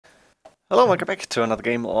Hello, welcome back to another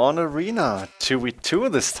game on Arena, 2v2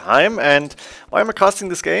 this time. And why am I casting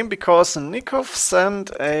this game? Because Nicov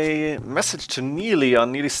sent a message to Nili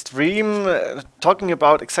on Nili's stream talking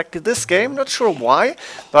about exactly this game. Not sure why,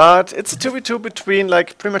 but it's a 2v2 between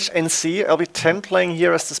like pretty much NC, LB10 playing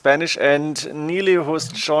here as the Spanish, and Nili, who's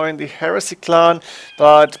joined the Heresy clan,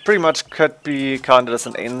 but pretty much could be counted as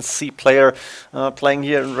an NC player playing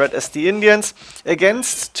here in red as the Indians,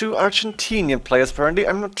 against two Argentinian players apparently.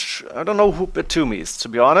 I don't know who Batumi is, to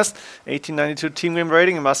be honest. 1892 team game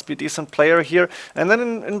rating, he must be a decent player here. And then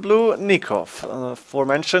in blue, Nicov,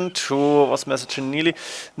 aforementioned, who was messaging Nili.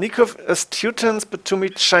 Nicov is Teutons,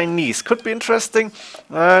 Batumi Chinese. Could be interesting.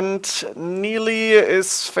 And Nili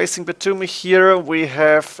is facing Batumi here. We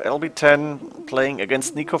have LB10 playing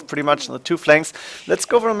against Nicov pretty much on the two flanks. Let's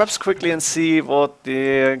go over the maps quickly and see what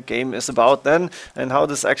the game is about then and how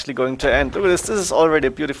this is actually going to end. Look at this. This is already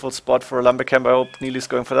a beautiful spot for a lumber camp. I hope Nili is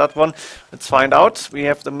going for that one. Let's find out. We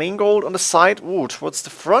have the main gold on the side. Ooh, towards the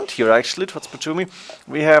front here actually, towards Batumi.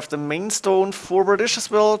 We have the main stone forwardish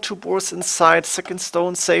as well. Two boars inside, second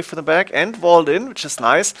stone safe in the back and walled in, which is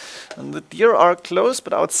nice. And the deer are close,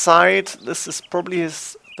 but outside, this is probably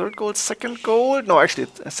his third gold, second gold. No, actually,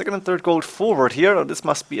 second and third gold forward here. Oh, this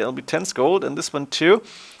must be LB10's gold, and this one too.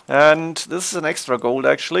 And this is an extra gold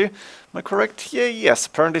actually. Am I correct here? Yes,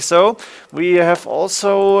 apparently so. We have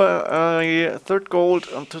also a third gold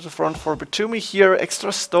to the front for Batumi here.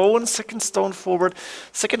 Extra stone, second stone forward,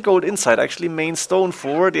 second gold inside, actually main stone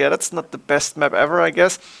forward. Yeah, that's not the best map ever, I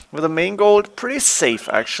guess. With the main gold, pretty safe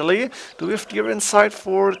actually. Do we have deer inside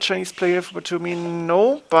for the Chinese player for Batumi?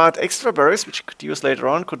 No, but extra berries, which you could use later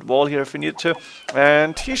on. Could wall here if we need to.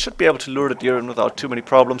 And he should be able to lure the deer in without too many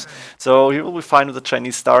problems. So he will be fine with the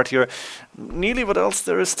Chinese start here. Nearly what else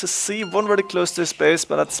there is to see. One very close to his base,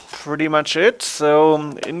 but that's pretty much it.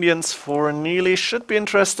 So Indians for Nili should be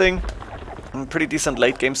interesting. Pretty decent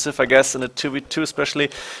late game stuff, I guess, in a 2v2 especially.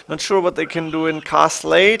 Not sure what they can do in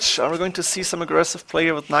Castle Age. Are we going to see some aggressive play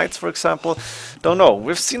here with Knights, for example? Don't know.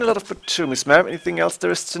 We've seen a lot of Batumi's map. Anything else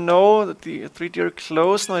there is to know? That the 3 deer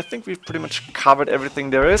close? No, I think we've pretty much covered everything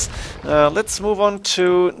there is. Let's move on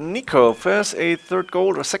to Nicov. First, a third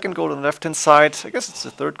gold or second gold on the left-hand side. I guess it's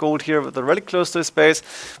the third gold here with the relic close to his base.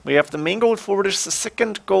 We have the main gold forward. It's the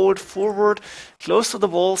second gold forward. Close to the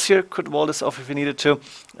walls here. Could wall this off if we needed to.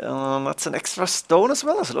 That's an extra stone as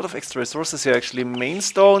well. There's a lot of extra resources here actually. Main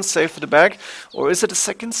stone, safe for the back. Or is it a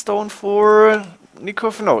second stone for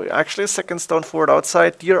Nicov? No, actually a second stone forward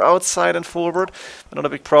outside. Deer outside and forward. But not a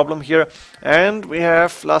big problem here. And we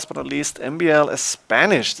have, last but not least, MBL as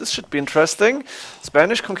Spanish. This should be interesting.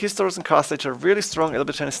 Spanish Conquistadors and Castle Age are really strong.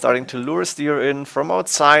 LB10 is starting to lure his deer in from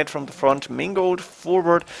outside, from the front. Main gold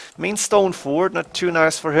forward, main stone forward. Not too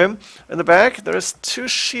nice for him. In the back, there's two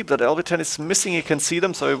sheep that LB10 is missing. You can see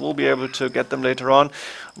them, so he will be able to get them later on.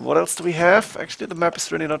 What else do we have? Actually, the map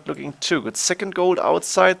is really not looking too good. Second gold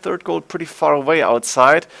outside, third gold pretty far away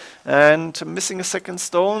outside. And missing a second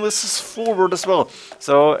stone. This is forward as well.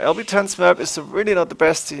 So LB10's map is really not the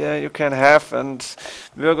best you can have, and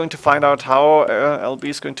we are going to find out how LB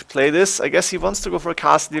is going to play this. I guess he wants to go for a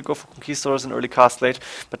castle here, go for Conquistadors in early Castle Age,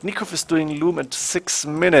 but Nicov is doing Loom at 6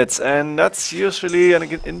 minutes, and that's usually an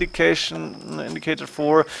indicator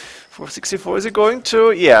for 64. Is he going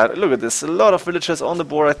to? Yeah, look at this. A lot of villagers on the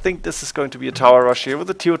board. I think this is going to be a tower rush here with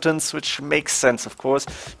the Teutons, which makes sense, of course.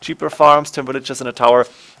 Cheaper farms, 10 villagers in a tower.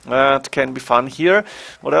 It can be fun here.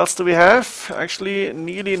 What else do we have? Actually,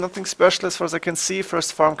 nearly nothing special as far as I can see.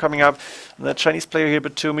 First farm coming up. The Chinese player here,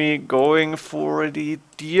 Batumi, going for the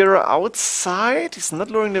deer outside. He's not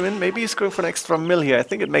luring them in. Maybe he's going for an extra mill here. I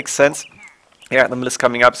think it makes sense. Yeah, the mill is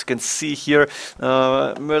coming up, so you can see here,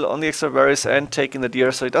 mill on the extra berries and taking the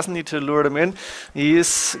deer, so he doesn't need to lure them in. He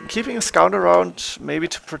is keeping a scout around, maybe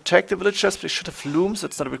to protect the villagers, but he should have looms,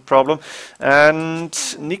 that's not a big problem. And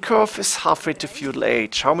Nicov is halfway to feudal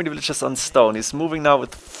age. How many villagers on stone? He's moving now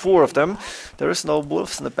with 4 of them. There is no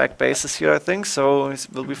wolves in the back bases here, I think, so he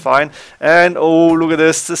will be fine. And oh, look at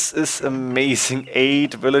this, this is amazing.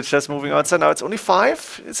 8 villagers moving outside. Now it's only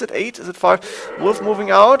 5. Is it 8? Is it 5? Wolf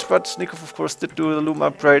moving out, but Nicov, of course, did do the loom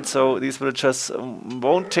upgrade, so these villagers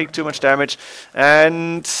won't take too much damage.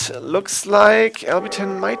 And looks like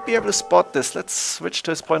LB10 might be able to spot this. Let's switch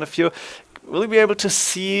to his point of view. will he be able to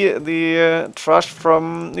see the Thrush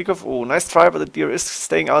from Nicov? Oh, nice try, but the deer is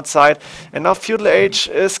staying outside. And now Feudal Age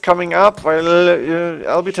is coming up, while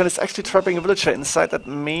LB10 is actually trapping a villager inside that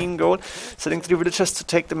main goal. Sending 3 villagers to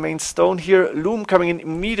take the main stone here. Loom coming in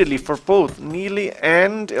immediately for both Nili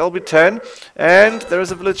and LB10. And there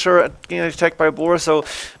is a villager getting attacked by a boar, so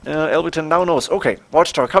LB10 now knows. Okay,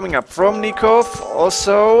 Watchtower coming up from Nicov.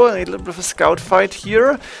 Also, a little bit of a scout fight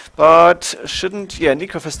here, but shouldn't... Yeah,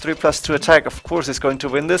 Nicov has 3+2 attack. Of course he's going to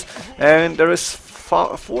win this. And there is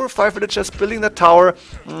 4 or 5 villagers building the tower,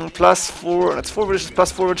 +4, that's 4 villagers plus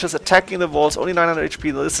 4 villagers attacking the walls, only 900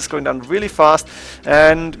 HP. This is going down really fast,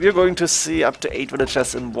 and we're going to see up to 8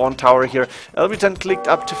 villagers in one tower here. LB10 clicked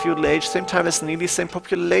up to Feudal Age, same time as Nili, same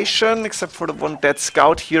population, except for the one dead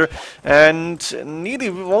scout here. And Nili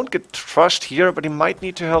won't get trushed here, but he might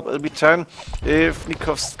need to help LB10 if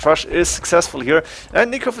Nikov's trush is successful here.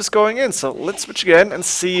 And Nicov is going in, so let's switch again and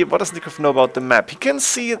see what does Nicov know about the map. He can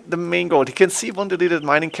see the main goal, he can see one deleted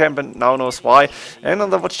mining camp and now knows why. And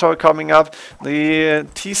on the Watchtower coming up, the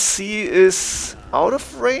TC is out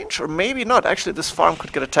of range, or maybe not. Actually, this farm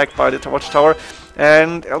could get attacked by the Watchtower.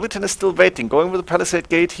 And LB10 is still waiting, going with the palisade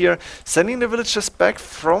gate here, sending the villagers back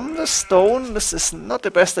from the stone. This is not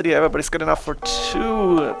the best idea ever, but he's got enough for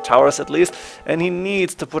 2 towers at least, and he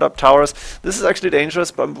needs to put up towers. This is actually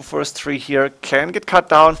dangerous, but the first 3 here can get cut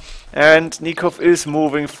down, and Nicov is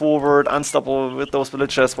moving forward, unstoppable with those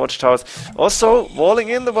villagers, watchtowers. Also, walling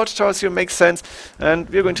in the watchtowers here makes sense, and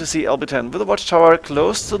we're going to see LB10 with the watchtower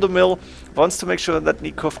close to the mill, wants to make sure that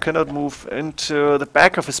Nicov cannot move into the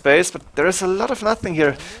back of his base, but there is a lot of nothing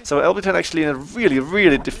here. So LB10 actually in a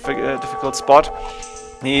really difficult spot.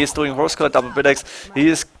 He is doing horse collar double bidex. He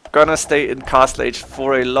is gonna stay in Castle Age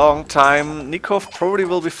for a long time. Nicov probably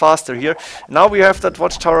will be faster here. Now we have that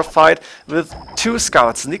Watchtower fight with 2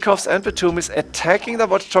 scouts. Nikov's and Batumi's attacking the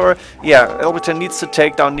Watchtower. Yeah, LB10 needs to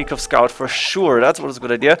take down Nikov's scout for sure. That's what is a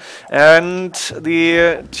good idea. And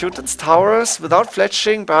the Teuton's towers without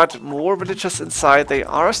fletching, but more villagers inside. They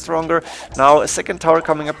are stronger. Now a second tower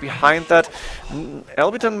coming up behind that.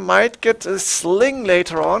 LB10 might get a sling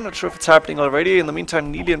later on. Not sure if it's happening already. In the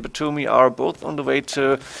meantime, Nili and Batumi are both on the way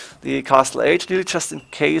to the Castle Age. Nili just in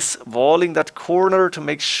case walling that corner to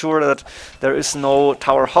make sure that there is no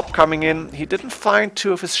tower hop coming in. He didn't find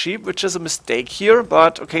 2 of his sheep, which is a mistake here,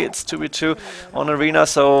 but okay, it's 2v2 on Arena,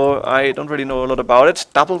 so I don't really know a lot about it.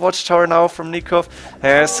 Double Watchtower now from Nicov,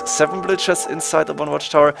 has 7 villagers inside the 1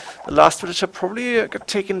 Watchtower. The last villager probably got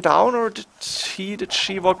taken down, or did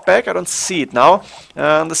she walk back? I don't see it now.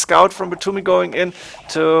 And the scout from Batumi going in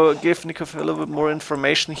to give Nicov a little bit more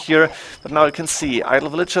information here, but now you can see idle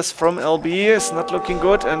villagers from LB is not looking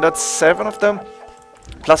good, and that's 7 of them.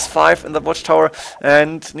 +5 in the Watchtower,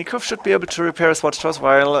 and Nicov should be able to repair his Watchtowers,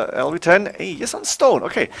 while LB10 is on stone.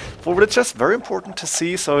 Okay, 4 villagers, very important to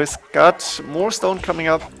see, so he's got more stone coming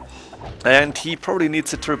up. And he probably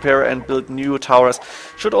needs it to repair and build new towers.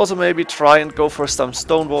 Should also maybe try and go for some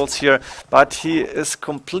stone walls here, but he is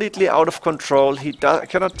completely out of control. He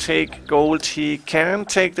cannot take gold. He can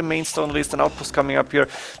take the main stone, at least an outpost coming up here.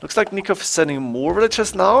 Looks like Nicov is sending more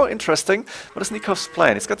villagers now. Interesting. What is Nikov's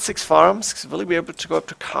plan? He's got 6 farms. Will he be able to go up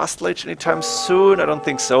to Castle Age anytime soon? I don't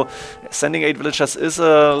think so. Sending 8 villagers is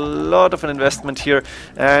a lot of an investment here.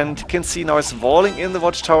 And you can see now he's walling in the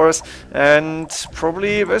watchtowers, and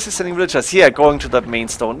probably, where's he sending villagers? Yeah, going to that main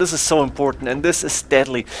stone. This is so important, and this is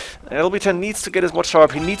deadly. LB10 needs to get his watchtower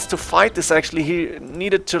up. He needs to fight this, actually. He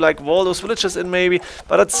needed to like wall those villagers in maybe,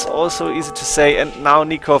 but it's also easy to say. And now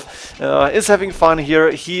Nicov is having fun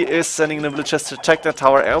here. He is sending the villagers to attack that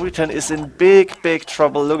tower. LB10 is in big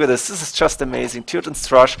trouble. Look at this. This is just amazing. Teuton's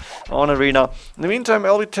Thrush on Arena. In the meantime,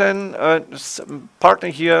 LB10 partner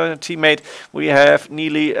here, teammate, we have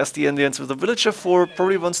Nili as the Indians with a villager 4.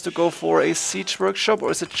 Probably wants to go for a siege workshop,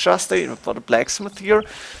 or is it just for the blacksmith here?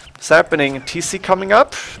 What's happening? TC coming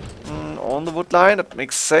up on the wood line. That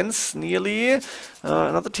makes sense. Nearly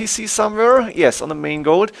another TC somewhere. Yes, on the main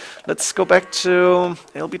gold. Let's go back to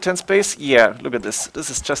LB10 space. Yeah, look at this.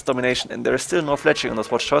 This is just domination, and there is still no fletching on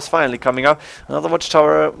those watchtowers. Finally coming up. Another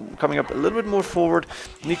watchtower coming up a little bit more forward.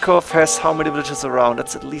 Nicov has how many villagers around?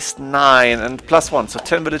 That's at least 9 and +1, so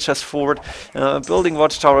 10 villagers forward. Building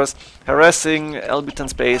watchtowers, harassing LB10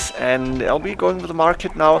 space, and LB going with the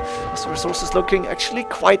market now. The resources looking actually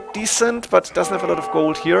quite decent, but doesn't have a lot of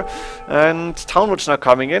gold here. And Town Watch now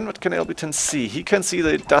coming in. What can LB10 see? He can see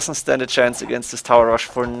that it doesn't stand a chance against this tower rush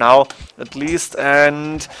for now, at least,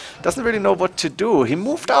 and doesn't really know what to do. He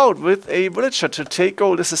moved out with a villager to take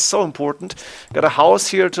gold. This is so important. Got a house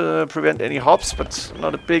here to prevent any hops, but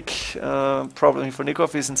not a big problem for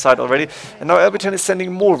Nicov. He's inside already. And now LB10 is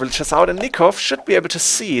sending more villagers out, and Nicov should be able to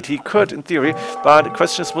see it. He could, in theory, but the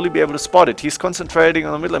question is, will he be able to spot it? He's concentrating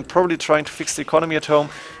on the middle and probably trying to fix the economy at home.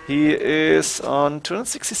 He is on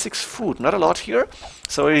 266 food, not a lot here,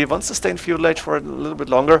 so he wants to stay in feudal age for a little bit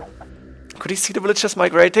longer. Could he see the villagers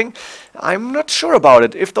migrating? I'm not sure about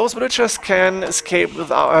it. If those villagers can escape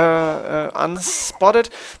without unspotted,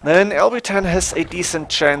 then LB10 has a decent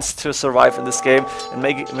chance to survive in this game and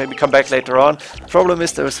maybe come back later on. The problem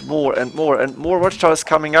is there's more and more and more watchtowers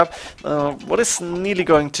coming up. What is Nili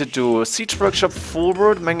going to do? Siege workshop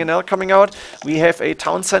forward, Mangonel coming out. We have a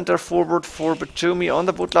town center forward for Batumi on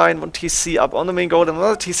the boot line, 1 TC up on the main goal,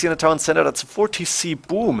 another TC in the town center. That's a 4 TC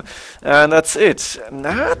boom, and that's it. And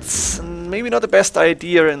that's maybe not the best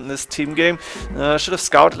idea in this team game. Should have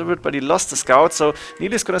scouted a little bit, but he lost the scout, so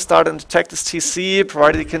Nili is going to start and attack this TC,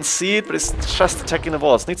 provided he can see it, but it's just attacking the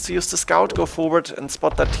walls. Needs to use the scout, go forward and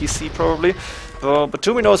spot that TC probably.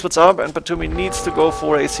 Batumi knows what's up, and Batumi needs to go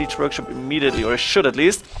for a siege workshop immediately, or should at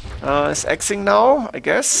least. Is Xing now, I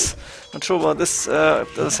guess. Not sure about this,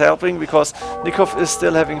 if this is helping, because Nicov is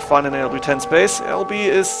still having fun in LB10 space. LB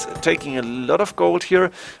is taking a lot of gold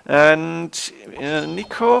here, and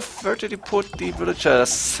Nicov, where did he put the villagers?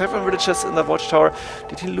 7 villagers in the watchtower.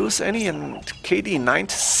 Did he lose any? And KD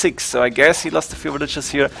 96, so I guess he lost a few villagers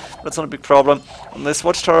here. That's not a big problem. And this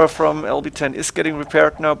watchtower from LB10 is getting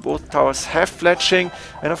repaired now. Both towers have fletching,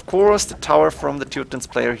 and of course the tower from the Teutons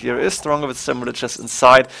player here is stronger with some villagers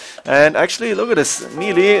inside. And actually, look at this,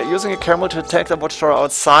 Nili using a camel to attack the watchtower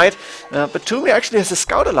outside. Batumi actually has a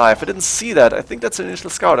scout alive. I didn't see that. I think that's an initial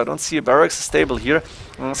scout. I don't see a barracks stable here.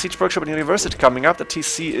 Siege workshop and university coming up. The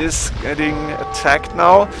TC is getting attacked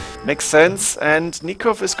now. Makes sense. And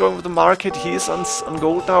Nicov is going with the market. He is on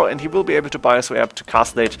gold now, and he will be able to buy his way up to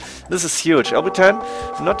Castle Age. This is huge.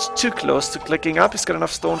 LB10 not too close to clicking up. He's got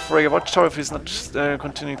enough stone for a watchtower if he's not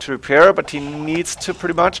continuing to repair, but he needs to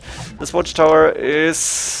pretty much. This watchtower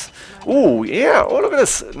is... Ooh, yeah, oh look at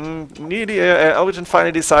this. LB10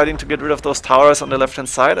 finally deciding to get rid of those towers on the left hand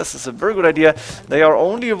side. This is a very good idea. They are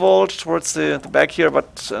only evolved towards the back here,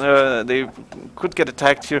 but they could get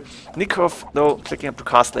attacked here. Nicov, though, clicking up to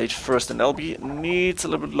Castle Age first, and LB needs a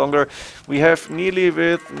little bit longer. We have Nili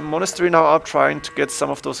with Monastery now up, trying to get some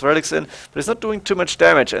of those relics in, but it's not doing too much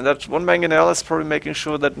damage, and that one Mangonel is probably making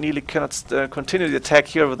sure that Nili cannot continue the attack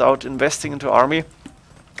here without investing into army.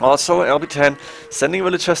 Also, LB10 sending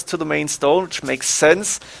villagers to the main stone, which makes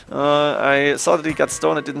sense. I saw that he got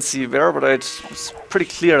stone, I didn't see where, but it was pretty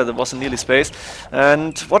clear that it wasn't nearly space.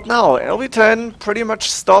 And what now? LB10 pretty much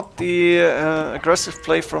stopped the aggressive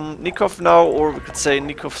play from Nicov now, or we could say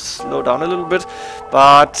Nicov slowed down a little bit.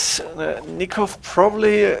 But Nicov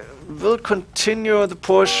probably will continue the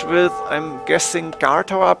push with, I'm guessing, guard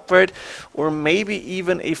tower upgrade, or maybe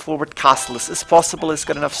even a forward castle. This is possible. He's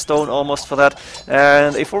got enough stone almost for that.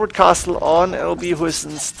 And a forward castle on LB, who is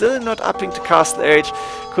still not upping to Castle Age,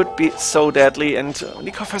 could be so deadly. And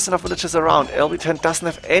Nicov has enough villages around. LB10 doesn't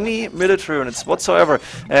have any military units whatsoever.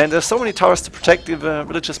 And there's so many towers to protect the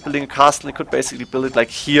villagers building a castle. They could basically build it like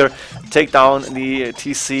here, take down the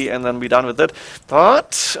TC, and then be done with it.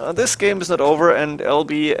 But this game is not over, and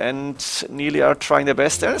LB and Nili are trying their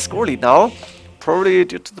best. They're in a score lead now. Probably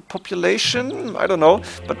due to the population, I don't know.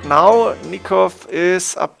 But now Nicov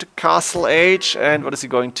is up to Castle Age, and what is he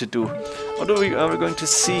going to do? What are we going to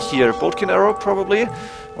see here? Boatkin arrow probably,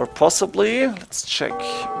 or possibly. Let's check.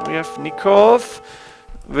 We have Nicov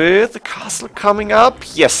with the castle coming up.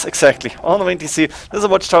 Yes, exactly. On the main TC. There's a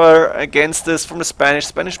watchtower against this from the Spanish.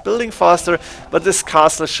 Spanish building faster, but this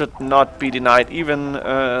castle should not be denied, even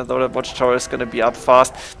though the watchtower is going to be up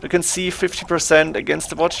fast. You can see 50% against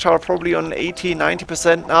the watchtower, probably on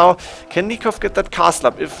 80-90% now. Can Nicov get that castle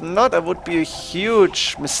up? If not, that would be a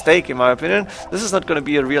huge mistake in my opinion. This is not going to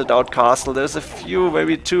be a real doubt castle. There's a few,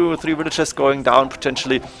 maybe 2 or 3 villages going down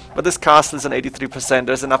potentially, but this castle is on 83%.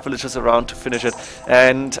 There's enough villages around to finish it,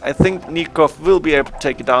 and I think Nicov will be able to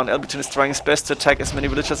take it down. LB10 is trying his best to attack as many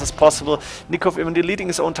villages as possible. Nicov even deleting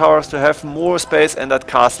his own towers to have more space, and that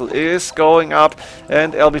castle is going up,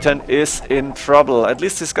 and LB10 is in trouble. At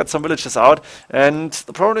least he's got some villages out, and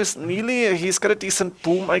the problem is Nili, he's got a decent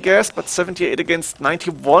boom, I guess, but 78 against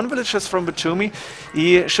 91 villages from Batumi.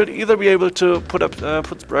 He should either be able to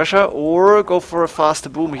put pressure or go for a faster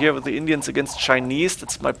boom here with the Indians against Chinese.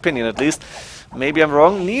 That's my opinion at least. Maybe I'm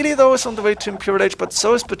wrong. Nili, though, is on the way to Imperial Age, but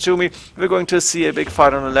so is Batumi. We're going to see a big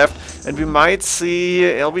fight on the left, and we might see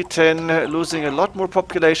LB10 losing a lot more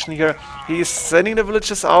population here. He's sending the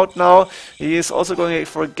villagers out now. He is also going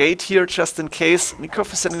for a gate here, just in case.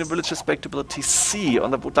 Nicov is sending the villagers back to build a TC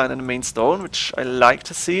on the woodline and the main stone, which I like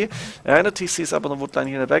to see. And the TC is up on the woodline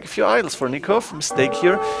here in the back. A few idols for Nicov. Mistake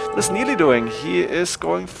here. What is Nili doing? He is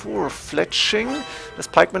going for fletching. As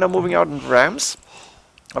pikemen are moving out in rams.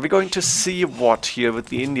 Are we going to see what here with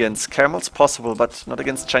the Indians? Camels possible, but not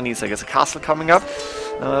against Chinese, I guess. A castle coming up.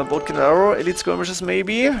 Boat cannon arrow, elite skirmishes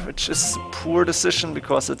maybe, which is a poor decision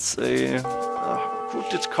because it's a... who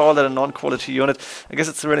did call that a non-quality unit? I guess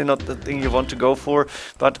it's really not the thing you want to go for.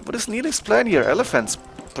 But what is Nili's plan here? Elephants.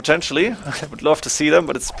 Potentially. I would love to see them,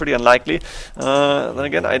 but it's pretty unlikely. Then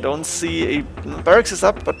again, I don't see a... Barracks is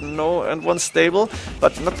up, but no, and one stable,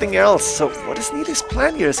 but nothing else. So what is Nili's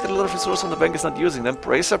plan here? He's got a lot of resources on the bank, he's not using them.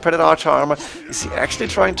 Bracer, Predator Archer armor. Is he actually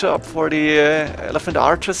trying to opt for the Elephant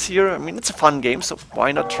Archers here? I mean, it's a fun game, so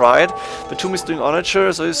why not try it? Batumi's doing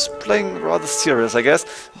Onager, so he's playing rather serious, I guess.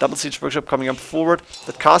 Double Siege Workshop coming up forward.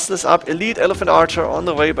 That castle is up. Elite Elephant Archer on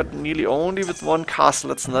the way, but Nili only with one castle.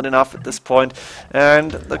 That's not enough at this point.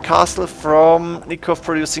 And the castle from Nicov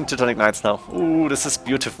producing Teutonic Knights now. Ooh, this is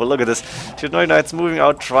beautiful. Look at this. Teutonic Knights moving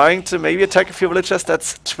out, trying to maybe attack a few villagers.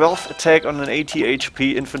 That's 12 attack on an 80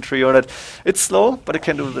 HP infantry unit. It's slow, but it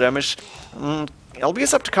can do the damage. LB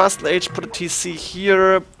is up to Castle Age, put a TC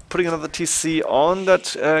here, putting another TC on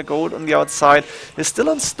that gold on the outside. He's still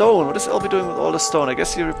on stone. What is LB doing with all the stone? I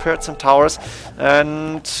guess he repaired some towers.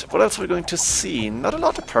 And what else are we going to see? Not a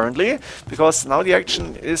lot apparently, because now the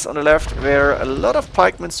action is on the left, where a lot of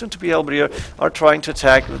pikemen, soon to be LB, are trying to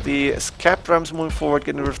attack with the cap rams moving forward,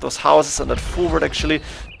 getting rid of those houses and that forward actually.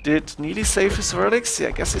 Did Nili save his relics? Yeah,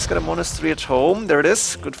 I guess he's got a monastery at home. There it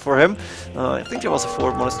is. Good for him. I think there was a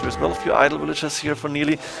forward monastery as well. A few idle villagers here for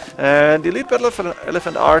Nili. And the elite battle for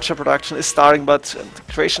Elephant Archer production is starting, but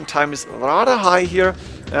the creation time is rather high here.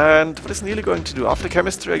 And what is Nili going to do? After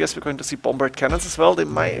chemistry, I guess we're going to see bombard cannons as well. They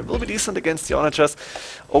will be decent against the onagers.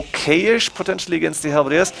 Okay-ish, potentially against the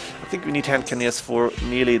halberdiers. I think we need hand cannoneers for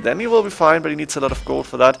Nili. Then he will be fine, but he needs a lot of gold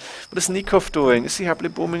for that. What is Nicov doing? Is he happily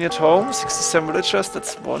booming at home? 67 villagers.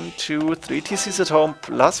 That's 1, 2, 3 TCs at home,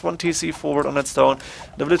 plus 1 TC forward on that stone.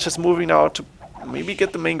 The villagers moving now to maybe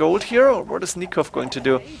get the main gold here, or what is Nicov going to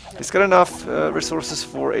do? He's got enough resources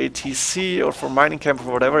for a TC or for mining camp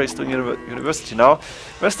or whatever. He's doing university now.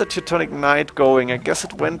 Where's the Teutonic Knight going? I guess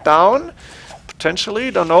it went down, potentially,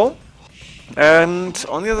 don't know. And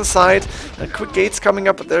on the other side, quick gates coming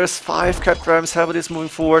up, but there's 5 cap rams, halberdiers moving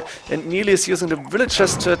forward, and Nili is using the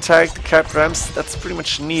villagers to attack the cap rams. That's pretty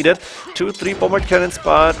much needed. 2, 3 bombard cannons,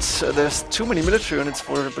 but there's too many military units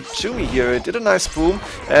for Batumi here. It did a nice boom,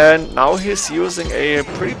 and now he's using a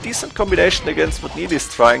pretty decent combination against what Nili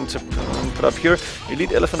is trying to put up here.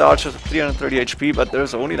 Elite Elephant Archers with 330 HP, but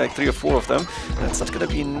there's only like 3 or 4 of them. That's not gonna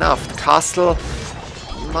be enough. The castle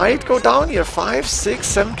might go down here. 5, 6,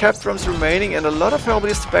 7 cap drums remaining, and a lot of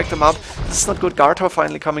halberdiers to back them up. This is not good. Gartar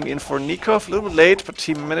finally coming in for Nicov. A little bit late, but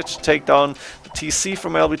he managed to take down the TC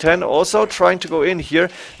from LB10. Also trying to go in here,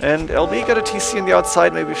 and LB got a TC on the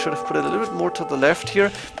outside. Maybe we should have put it a little bit more to the left here,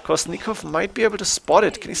 because Nicov might be able to spot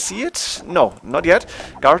it. Can you see it? No, not yet.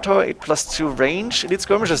 Gartar 8+2 range. Elite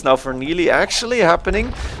skirmishes now for Nili actually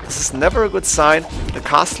happening. This is never a good sign. The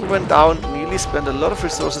castle went down. Nili spent a lot of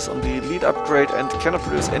resources on the elite upgrade and cannot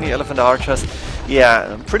produce any Elephant Archers.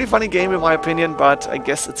 Yeah, pretty funny game in my opinion, but I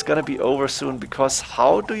guess it's gonna be over soon, because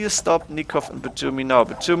how do you stop Nicov and Batumi now?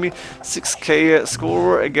 Batumi 6k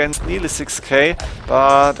score against Nili 6k,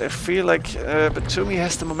 but I feel like Batumi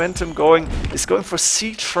has the momentum going. He's going for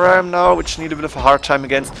Siege Ram now, which need a bit of a hard time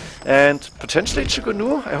against, and potentially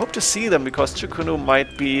Chukunu. I hope to see them, because Chukunu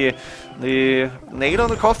might be the nail on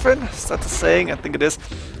the coffin. Is that the saying? I think it is.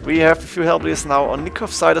 We have a few halberdiers now on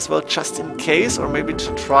Nikov's side as well, just in case, or maybe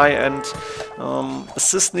to try and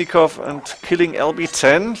assist Nicov and killing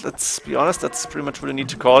LB10. Let's be honest, that's pretty much what we need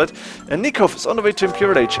to call it. And Nicov is on the way to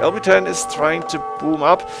Imperial Age. LB10 is trying to boom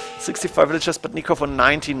up. 65 villagers, but Nicov on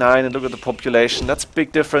 99, and look at the population. That's a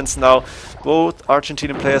big difference now. Both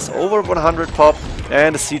Argentinian players over 100 pop,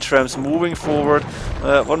 and the siege rams moving forward.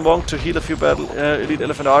 One Wong to heal a few elite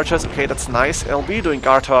elephant archers. Okay, that's nice. LB doing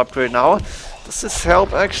Gartar upgrade now. Does this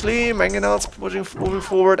help actually? Mangonels moving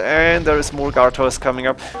forward, and there is more Gartors coming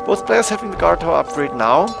up. Both players having the Gartar upgrade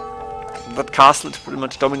now. That castle is pretty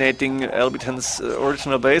much dominating LB10's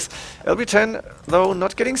original base. LB10, though,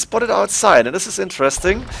 not getting spotted outside, and this is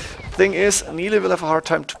interesting. Thing is, Nili will have a hard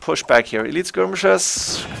time to push back here. Elite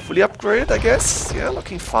skirmishers fully upgraded, I guess. Yeah,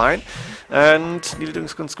 looking fine. And Nili doing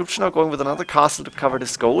his conscription now, going with another castle to cover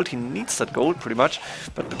this gold. He needs that gold pretty much.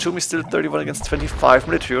 But Batumi still 31 against 25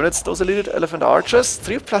 military units. Those elite elephant archers.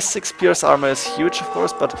 3+6 pierce armor is huge, of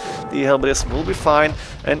course, but the LB10 will be fine.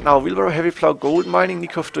 And now wheelbarrow heavy plow gold mining.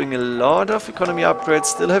 Nicov doing a lot of economy upgrades.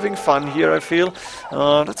 Still having fun here, I feel.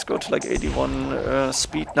 Let's go to like 81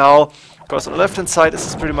 speed now. Because on the left hand side this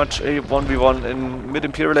is pretty much a 1v1 in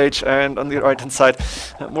mid-Imperial Age, and on the right hand side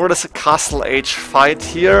more or less a Castle Age fight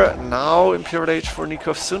here. Now Imperial Age for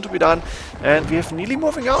Nicov soon to be done, and we have Nili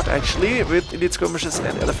moving out actually with elite skirmishers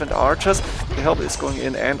and elephant archers. The help is going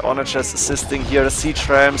in and onagers assisting here. The siege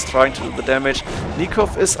rams trying to do the damage.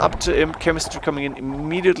 Nicov is up to imp chemistry coming in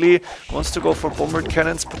immediately. Wants to go for bombard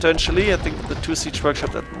cannons potentially. I think the 2 siege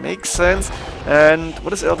workshop, that makes sense. And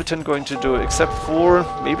what is LB10 going to do except for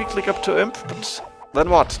maybe click up to imp, but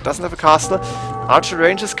then what? Doesn't have a castle. Archer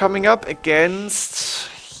range is coming up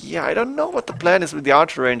against... yeah, I don't know what the plan is with the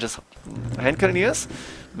archer ranges. Hand cannoneers?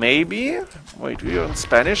 Maybe. Wait, we're on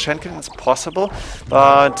Spanish. Hand cannon is possible,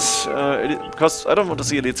 but because I don't want to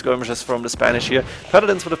see elite skirmishers from the Spanish here.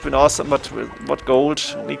 Paladins would have been awesome, but with what gold?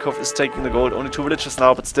 Nicov is taking the gold. Only 2 villages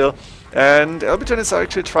now, but still. And LB10 is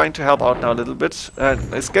actually trying to help out now a little bit.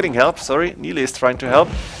 Is getting help, sorry. Nili is trying to help.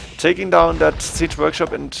 Taking down that siege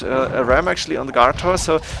workshop and a ram actually on the guard tower,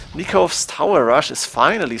 so Nikov's tower rush is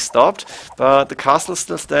finally stopped, but the castle is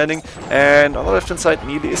still standing. And on the left hand side,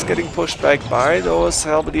 Nili is getting pushed back by those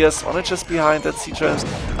halberdiers onagers behind that siege rams.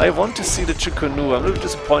 I want to see the Chukunu. I'm a little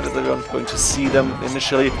disappointed that we're not going to see them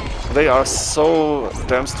initially. They are so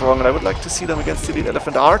damn strong, and I would like to see them against elite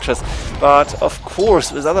elephant archers. But of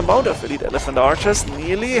course, with that amount of elite elephant archers,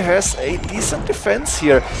 Nili has a decent defense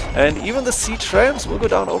here, and even the siege rams will go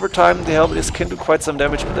down over time. The halberdiers can do quite some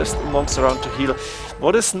damage, but there's still monks around to heal.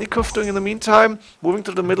 What is Nicov doing in the meantime? Moving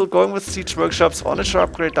to the middle, going with siege workshops, onager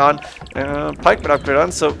upgrade done, pikeman upgrade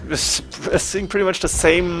done, so we're seeing pretty much the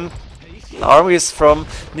same armies from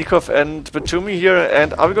Nicov and Batumi here.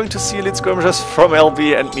 And are we going to see elite skirmishers from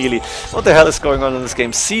LB and Nili? What the hell is going on in this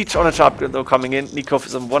game? Siege onager upgrade though coming in. Nicov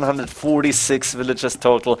is on 146 villages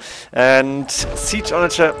total, and siege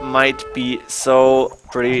onager might be so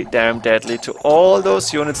pretty damn deadly to all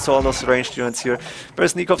those units, to all those ranged units here.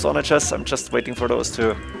 Whereas Nikov's onagers, I'm just waiting for those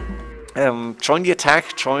to join the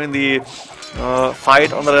attack, join the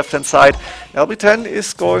fight on the left hand side. LB10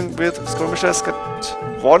 is going with skirmishers, got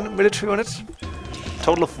 1 military unit,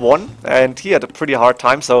 total of 1, and he had a pretty hard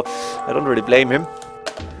time, so I don't really blame him.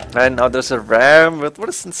 And now there's a ram with, what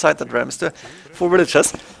is inside that ram? Is there 4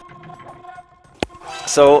 villagers?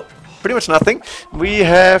 So pretty much nothing. We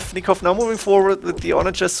have Nicov now moving forward with the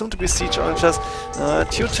onagers, soon to be siege onagers.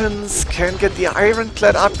 Teutons can get the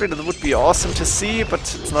ironclad upgrade. That would be awesome to see, but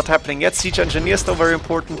it's not happening yet. Siege engineers though very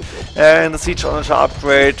important, and the siege onager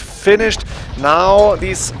upgrade finished. Now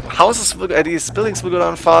these houses, these buildings will go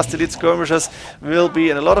down fast. Elite skirmishers will be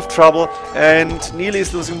in a lot of trouble, and Nili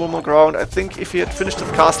is losing more ground. I think if he had finished the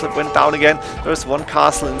castle, it went down again. There's 1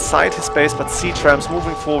 castle inside his base, but siege rams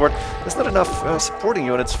moving forward. There's not enough supporting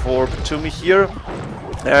units for Batumi here.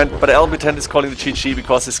 But LB10 is calling the GG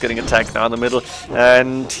because he's getting attacked now in the middle,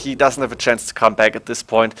 and he doesn't have a chance to come back at this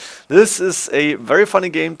point. This is a very funny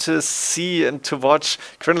game to see and to watch.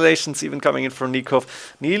 Granulations even coming in from Nicov.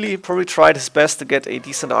 Nili probably tried his best to get a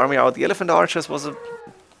decent army out. The elephant archers was a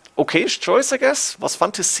okayish choice, I guess. Was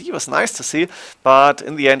fun to see, was nice to see, but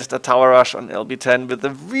in the end the tower rush on LB10 with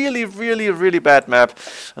a really bad map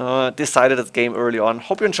decided the game early on.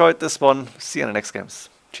 Hope you enjoyed this one. See you in the next games.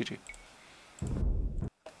 GG.